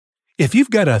If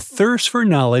you've got a thirst for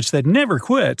knowledge that never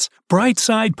quits,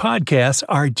 Brightside Podcasts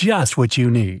are just what you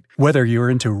need. Whether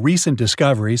you're into recent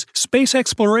discoveries, space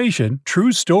exploration,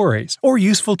 true stories, or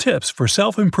useful tips for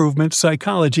self-improvement,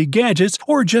 psychology, gadgets,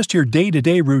 or just your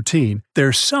day-to-day routine,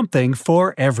 there's something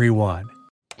for everyone.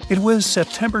 It was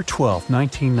September 12,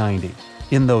 1990.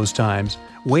 In those times,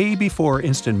 way before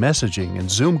instant messaging and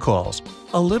Zoom calls,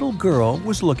 a little girl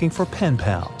was looking for pen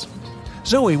pals.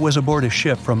 Zoe was aboard a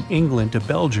ship from England to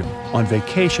Belgium on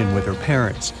vacation with her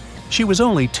parents. She was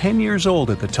only 10 years old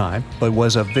at the time, but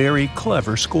was a very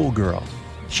clever schoolgirl.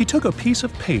 She took a piece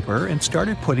of paper and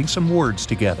started putting some words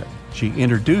together. She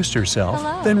introduced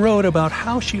herself, then wrote about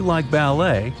how she liked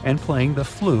ballet and playing the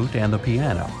flute and the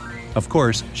piano. Of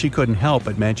course, she couldn't help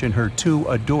but mention her two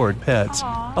adored pets,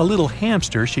 a little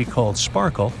hamster she called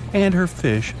Sparkle and her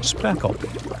fish Speckle.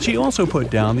 She also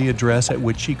put down the address at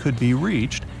which she could be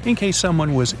reached in case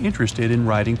someone was interested in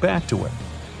writing back to her.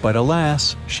 But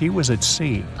alas, she was at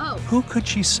sea. Who could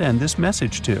she send this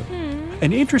message to?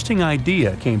 An interesting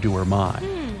idea came to her mind.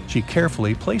 She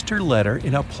carefully placed her letter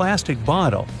in a plastic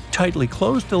bottle, tightly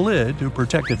closed the lid to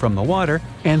protect it from the water,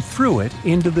 and threw it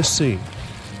into the sea.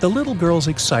 The little girl's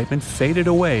excitement faded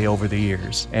away over the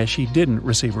years as she didn't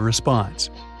receive a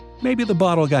response. Maybe the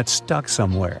bottle got stuck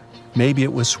somewhere. Maybe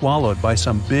it was swallowed by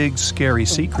some big, scary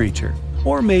sea creature.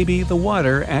 Or maybe the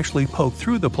water actually poked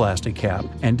through the plastic cap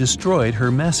and destroyed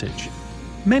her message.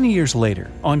 Many years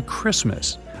later, on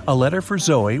Christmas, a letter for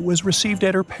Zoe was received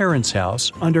at her parents'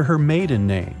 house under her maiden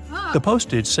name. The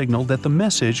postage signaled that the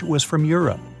message was from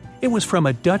Europe. It was from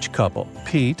a Dutch couple,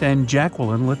 Piet and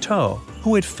Jacqueline Lateau,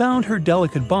 who had found her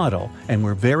delicate bottle and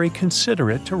were very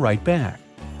considerate to write back.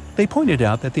 They pointed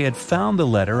out that they had found the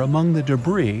letter among the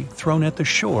debris thrown at the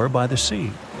shore by the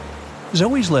sea.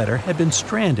 Zoe's letter had been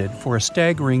stranded for a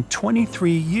staggering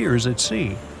 23 years at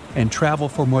sea and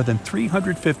traveled for more than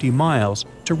 350 miles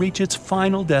to reach its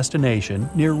final destination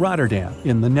near Rotterdam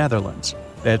in the Netherlands.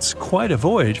 That's quite a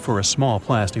voyage for a small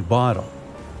plastic bottle.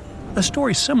 A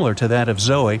story similar to that of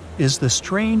Zoe is the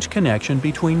strange connection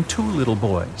between two little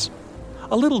boys.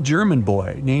 A little German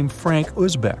boy named Frank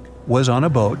Uzbek was on a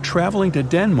boat traveling to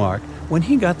Denmark when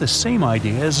he got the same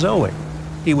idea as Zoe.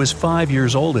 He was 5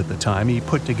 years old at the time he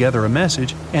put together a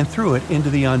message and threw it into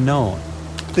the unknown.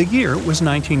 The year was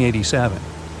 1987.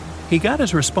 He got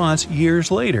his response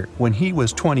years later when he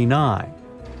was 29.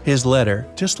 His letter,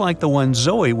 just like the one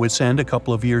Zoe would send a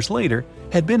couple of years later,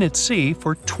 had been at sea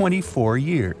for 24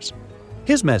 years.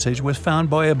 His message was found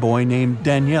by a boy named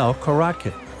Daniel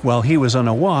Koratkin while he was on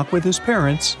a walk with his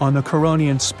parents on the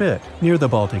Koronian Spit near the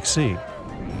Baltic Sea.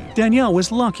 Daniel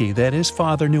was lucky that his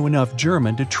father knew enough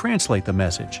German to translate the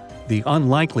message. The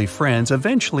unlikely friends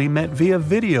eventually met via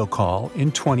video call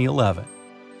in 2011.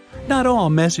 Not all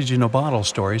message-in-a-bottle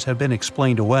stories have been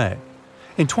explained away.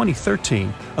 In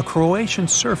 2013, a Croatian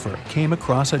surfer came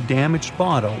across a damaged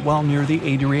bottle while near the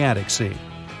Adriatic Sea.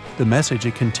 The message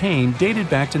it contained dated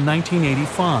back to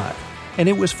 1985, and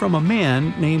it was from a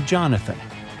man named Jonathan.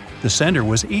 The sender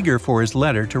was eager for his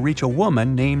letter to reach a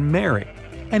woman named Mary,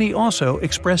 and he also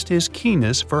expressed his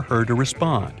keenness for her to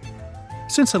respond.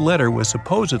 Since the letter was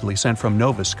supposedly sent from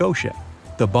Nova Scotia,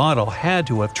 the bottle had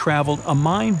to have traveled a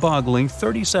mind-boggling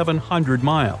 3,700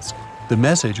 miles. The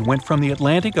message went from the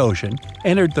Atlantic Ocean,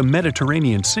 entered the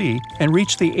Mediterranean Sea, and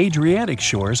reached the Adriatic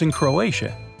shores in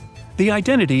Croatia. The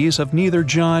identities of neither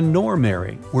John nor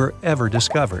Mary were ever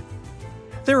discovered.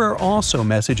 There are also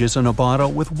messages in a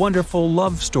bottle with wonderful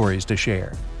love stories to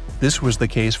share. This was the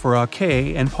case for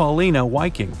Ake and Paulina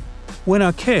Viking. When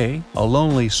Ake, a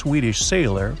lonely Swedish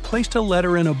sailor, placed a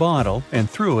letter in a bottle and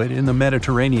threw it in the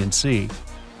Mediterranean Sea,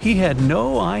 he had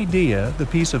no idea the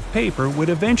piece of paper would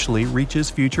eventually reach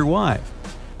his future wife.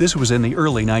 This was in the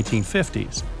early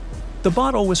 1950s. The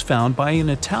bottle was found by an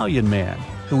Italian man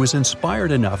who was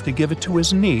inspired enough to give it to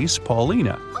his niece,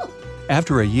 Paulina.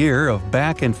 After a year of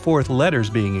back-and-forth letters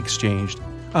being exchanged,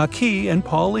 Ake and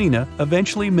Paulina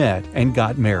eventually met and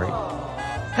got married.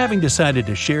 Having decided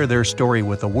to share their story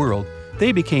with the world,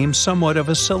 they became somewhat of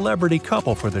a celebrity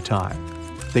couple for the time.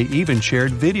 They even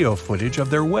shared video footage of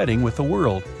their wedding with the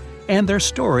world, and their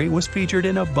story was featured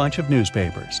in a bunch of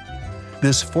newspapers.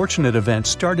 This fortunate event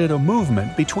started a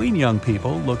movement between young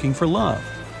people looking for love,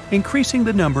 increasing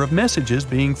the number of messages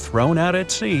being thrown out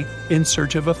at sea in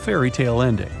search of a fairy tale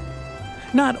ending.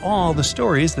 Not all the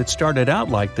stories that started out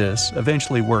like this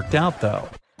eventually worked out, though.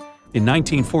 In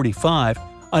 1945,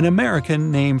 an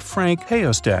American named Frank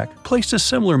Hayostak placed a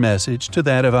similar message to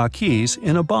that of Ake's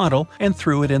in a bottle and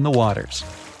threw it in the waters.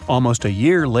 Almost a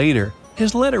year later,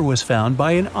 his letter was found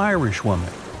by an Irish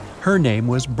woman. Her name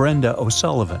was Brenda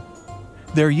O'Sullivan.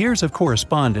 Their years of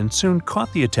correspondence soon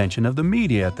caught the attention of the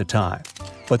media at the time,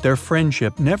 but their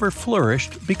friendship never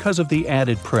flourished because of the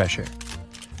added pressure.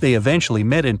 They eventually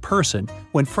met in person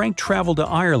when Frank traveled to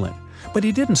Ireland, but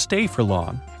he didn't stay for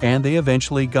long, and they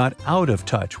eventually got out of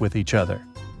touch with each other.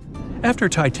 After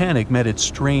Titanic met its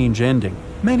strange ending,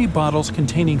 many bottles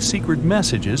containing secret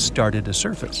messages started to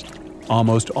surface.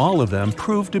 Almost all of them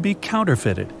proved to be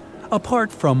counterfeited,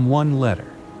 apart from one letter.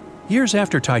 Years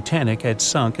after Titanic had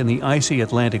sunk in the icy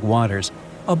Atlantic waters,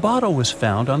 a bottle was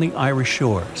found on the Irish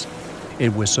shores.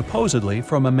 It was supposedly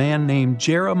from a man named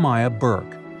Jeremiah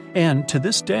Burke, and to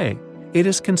this day, it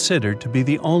is considered to be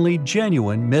the only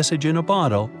genuine message in a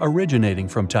bottle originating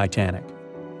from Titanic.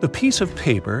 The piece of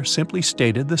paper simply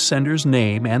stated the sender's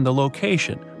name and the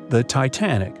location, the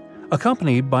Titanic,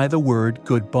 accompanied by the word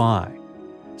goodbye.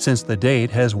 Since the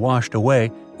date has washed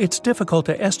away, it's difficult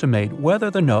to estimate whether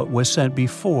the note was sent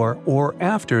before or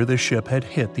after the ship had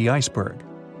hit the iceberg.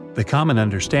 The common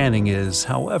understanding is,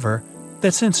 however,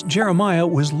 that since Jeremiah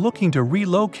was looking to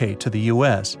relocate to the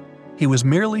U.S., he was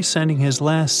merely sending his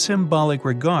last symbolic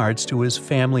regards to his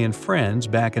family and friends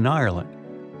back in Ireland.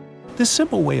 This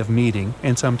simple way of meeting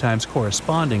and sometimes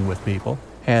corresponding with people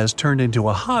has turned into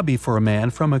a hobby for a man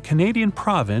from a Canadian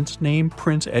province named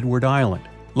Prince Edward Island,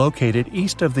 located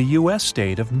east of the U.S.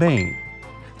 state of Maine.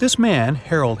 This man,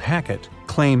 Harold Hackett,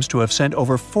 claims to have sent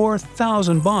over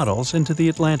 4,000 bottles into the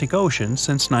Atlantic Ocean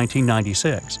since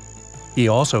 1996. He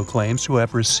also claims to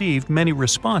have received many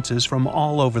responses from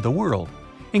all over the world,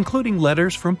 including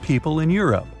letters from people in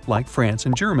Europe, like France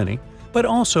and Germany, but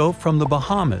also from the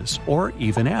Bahamas or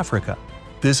even Africa.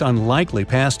 This unlikely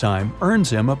pastime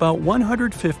earns him about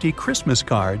 150 Christmas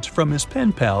cards from his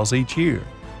pen pals each year.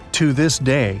 To this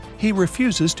day, he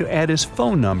refuses to add his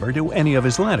phone number to any of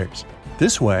his letters.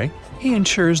 This way, he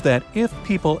ensures that if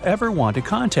people ever want to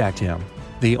contact him,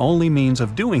 the only means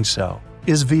of doing so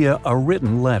is via a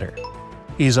written letter.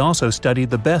 He's also studied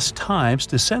the best times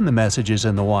to send the messages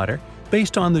in the water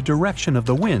based on the direction of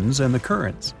the winds and the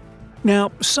currents.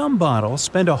 Now, some bottles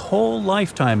spend a whole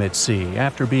lifetime at sea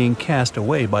after being cast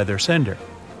away by their sender.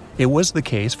 It was the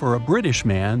case for a British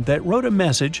man that wrote a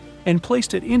message and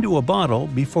placed it into a bottle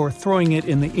before throwing it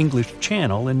in the English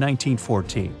Channel in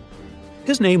 1914.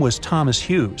 His name was Thomas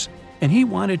Hughes, and he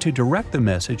wanted to direct the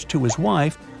message to his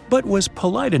wife, but was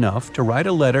polite enough to write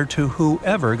a letter to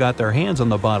whoever got their hands on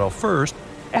the bottle first,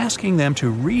 asking them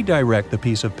to redirect the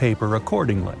piece of paper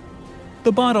accordingly.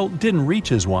 The bottle didn't reach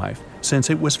his wife, since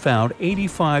it was found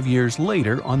 85 years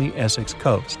later on the Essex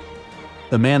coast.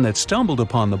 The man that stumbled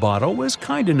upon the bottle was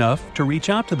kind enough to reach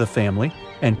out to the family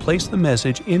and place the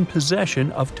message in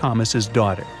possession of Thomas's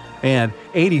daughter. And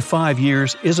 85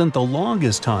 years isn't the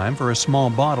longest time for a small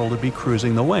bottle to be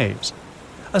cruising the waves.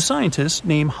 A scientist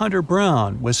named Hunter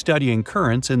Brown was studying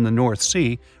currents in the North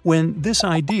Sea when this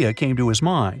idea came to his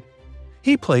mind.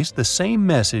 He placed the same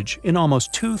message in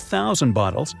almost 2,000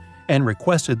 bottles and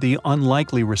requested the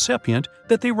unlikely recipient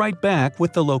that they write back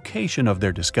with the location of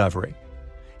their discovery.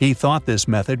 He thought this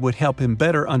method would help him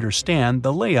better understand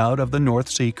the layout of the North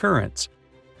Sea currents.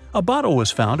 A bottle was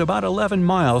found about 11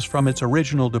 miles from its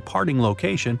original departing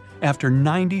location after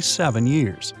 97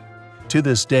 years. To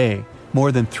this day,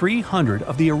 more than 300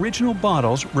 of the original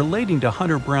bottles relating to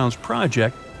Hunter Brown's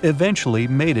project eventually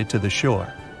made it to the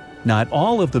shore. Not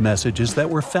all of the messages that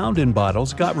were found in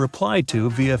bottles got replied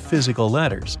to via physical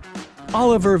letters.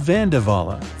 Oliver Van de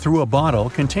Walle threw a bottle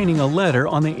containing a letter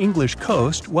on the English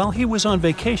coast while he was on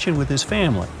vacation with his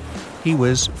family. He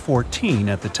was 14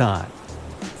 at the time.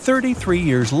 33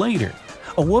 years later,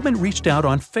 a woman reached out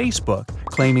on Facebook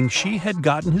claiming she had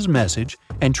gotten his message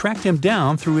and tracked him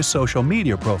down through his social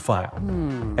media profile.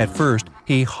 At first,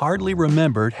 he hardly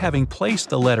remembered having placed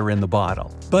the letter in the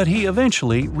bottle, but he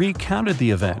eventually recounted the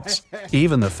events,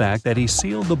 even the fact that he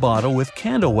sealed the bottle with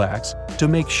candle wax to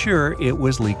make sure it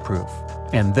was leak-proof.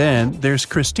 And then there's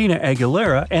Christina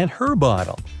Aguilera and her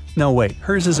bottle. No wait,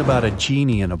 hers is about a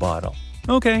genie in a bottle.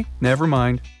 Okay, never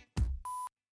mind.